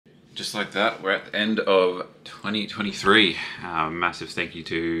just like that, we're at the end of 2023. Massive thank you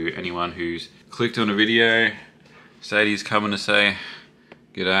to anyone who's clicked on a video. Sadie's coming to say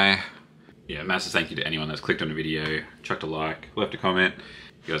g'day. Yeah, massive thank you to anyone that's clicked on a video, chucked a like, left a comment.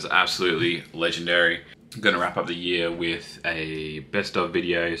 You guys are absolutely legendary. I'm gonna wrap up the year with a best of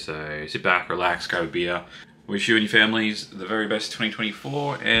video, so sit back, relax, grab a beer. Wish you and your families the very best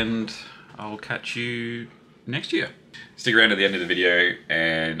 2024, and I'll catch you next year. Stick around to the end of the video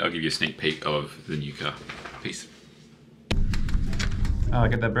and I'll give you a sneak peek of the new car. Peace. Oh,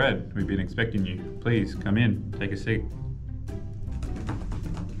 get that bread. We've been expecting you. Please come in, take a seat.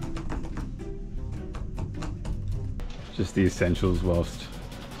 Just the essentials whilst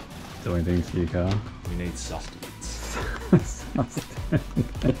doing things to your car. We need sustenance.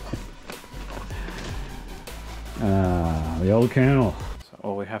 The old Colonel. So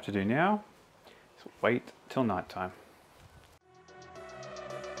all we have to do now is wait till night time.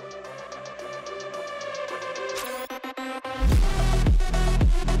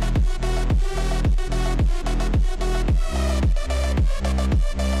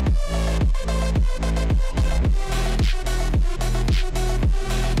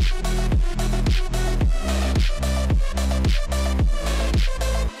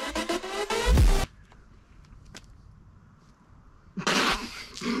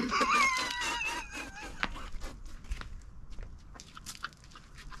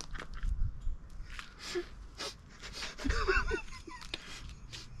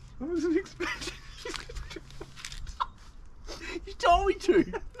 I wasn't expecting you to. You told me to.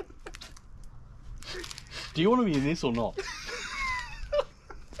 Do you want to be in this or not?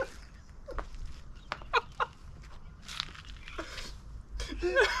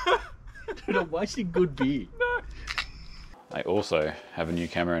 Dude, I'm wasting good beer. No. I also have a new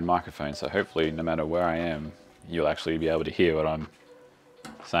camera and microphone, so hopefully no matter where I am, you'll actually be able to hear what I'm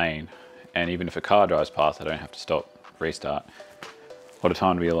saying. And even if a car drives past, I don't have to stop, restart. What a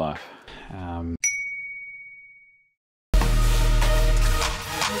time to be alive.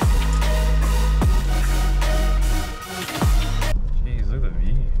 Jeez, look at the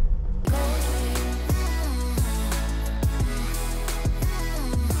view.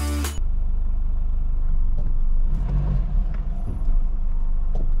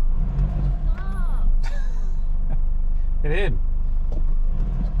 Get in.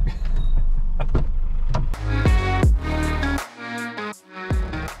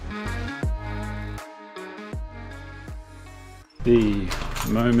 The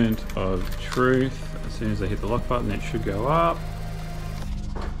moment of truth. As soon as I hit the lock button, it should go up.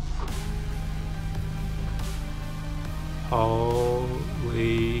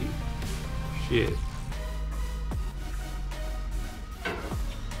 Holy shit.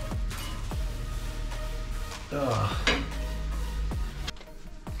 Ugh.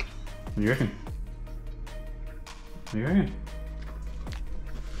 What do you reckon? What do you reckon?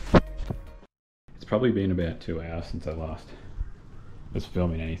 It's probably been about 2 hours since I last was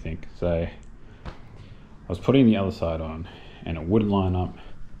filming anything. So I was putting the other side on and it wouldn't line up.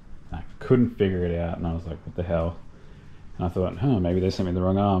 I couldn't figure it out and I was like, what the hell? And I thought, maybe they sent me the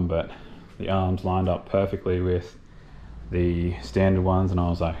wrong arm, but the arms lined up perfectly with the standard ones and I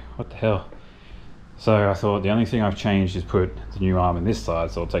was like, what the hell? So I thought the only thing I've changed is put the new arm in this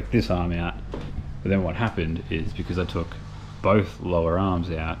side, so I'll take this arm out. But then what happened is because I took both lower arms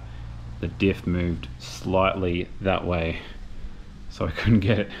out, the diff moved slightly that way. So I couldn't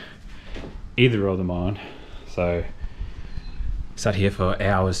get either of them on. So I sat here for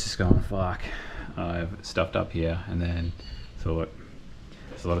hours just going, fuck. I've stuffed up here, and then thought,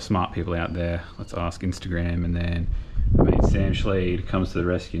 there's a lot of smart people out there. Let's ask Instagram. And then I made Sam Schleed comes to the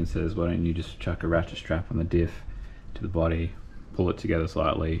rescue and says, why don't you just chuck a ratchet strap on the diff to the body, pull it together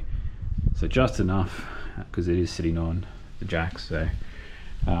slightly. So just enough, because it is sitting on the jacks. So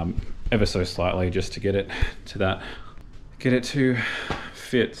ever so slightly just to get it to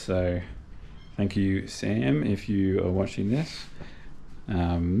fit. So thank you, Sam, if you are watching this.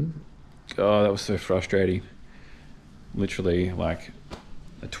 God, that was so frustrating. Literally like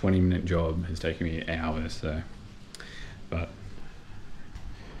a 20-minute job has taken me hours. So, but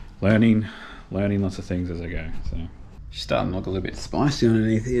learning lots of things as I go. So she's starting to look a little bit spicy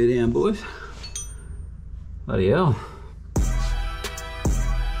underneath here down, boys. Bloody hell.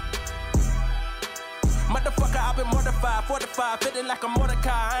 I've been mortified, 45, feeling like a Mordecai.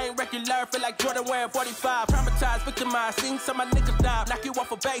 I ain't regular, feel like Jordan wearing 45. Traumatized, victimized, seen some of my niggas die. Knock you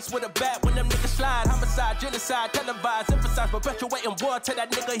off a base with a bat when them niggas slide. Homicide, genocide, televised, emphasize, perpetuating war. Tell that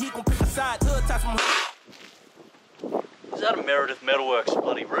nigga he gon' pick a side. Hood ties from. Is that a Meredith Metalworks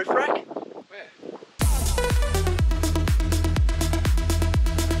bloody roof rack? Where?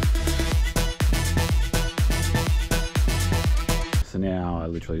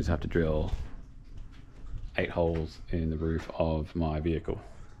 literally just have to drill 8 holes in the roof of my vehicle.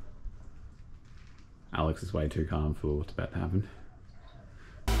 Alex is way too calm for what's about to happen.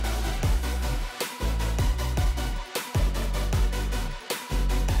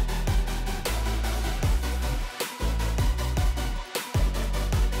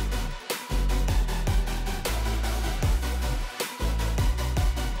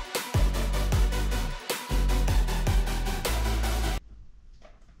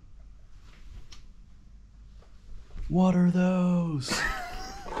 What are those?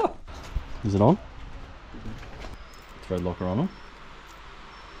 Is it on? Thread locker on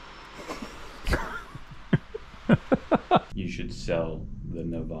them. You should sell the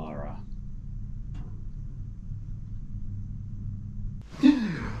Navara.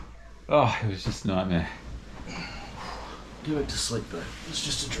 Oh, it was just a nightmare. Get back to sleep, though. It's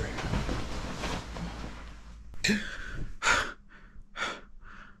just a dream.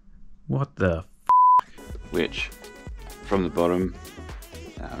 What the f? Which, from the bottom,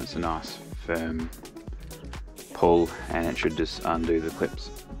 it's a nice firm pull, and it should just undo the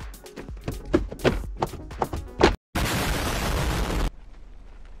clips.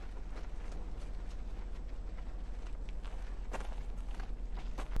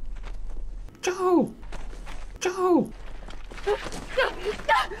 Joe! Joe!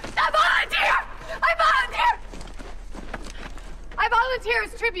 I volunteer! I volunteer! I volunteer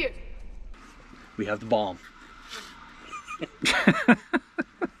as tribute. We have the bomb.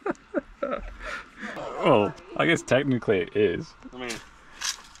 Well, I guess technically it is. I mean,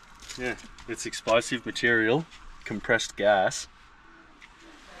 yeah, it's explosive material, compressed gas.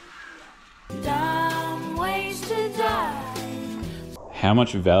 Dumb ways to die. How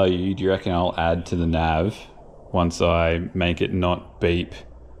much value do you reckon I'll add to the nav once I make it not beep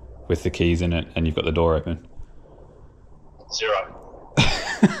with the keys in it and you've got the door open? 0.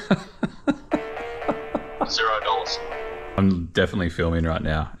 $0. I'm definitely filming right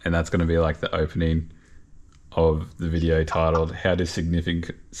now, and that's going to be like the opening of the video titled "How to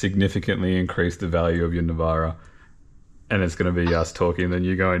Significantly Increase the Value of Your Navara," and it's going to be us talking, and then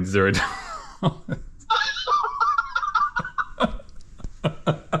you going $0.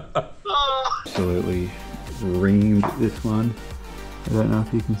 Absolutely reamed this one. I don't know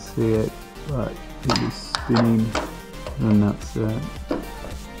if you can see it, but it is spinning, and that's it.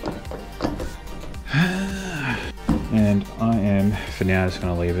 And I am, for now, just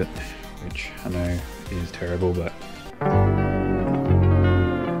going to leave it, which I know is terrible, but...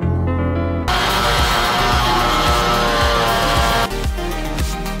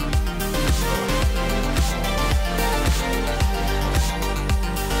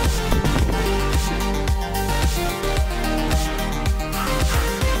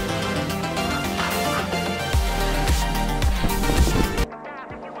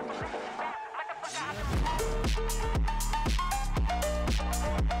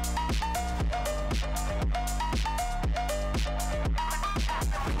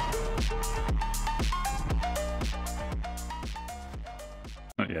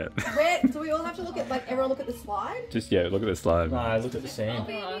 Not yet. Where, do we all have to look at, like, everyone look at the slide? Just, yeah, look at the slide. Nah, look at the sand.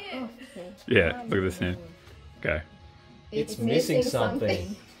 Yeah, look at this now. Go. It's missing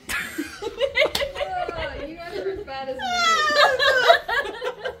something. Oh, you guys are as bad as me.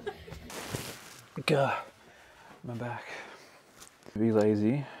 God, my back. Be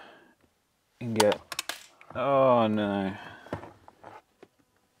lazy and get. Oh no.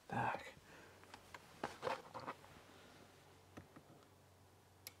 Back.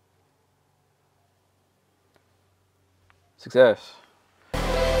 Success.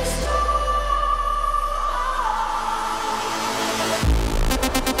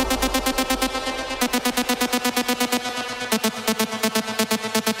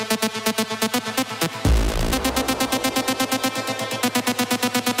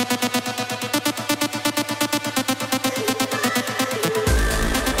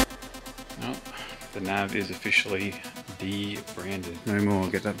 The nav is officially de-branded. No more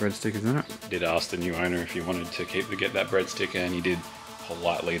Get That Bread stickers in it. Did ask the new owner if he wanted to keep the Get That Bread sticker, and he did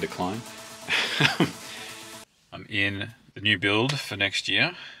politely decline. I'm in the new build for next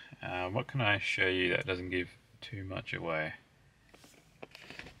year. What can I show you that doesn't give too much away?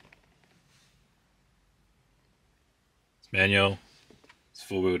 It's manual, it's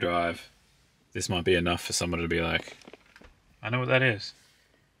 4-wheel drive. This might be enough for someone to be like, I know what that is.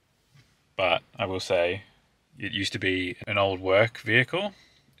 But I will say, it used to be an old work vehicle,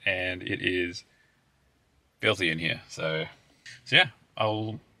 and it is filthy in here. So yeah,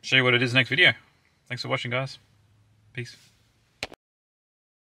 I'll show you what it is next video. Thanks for watching, guys. Peace.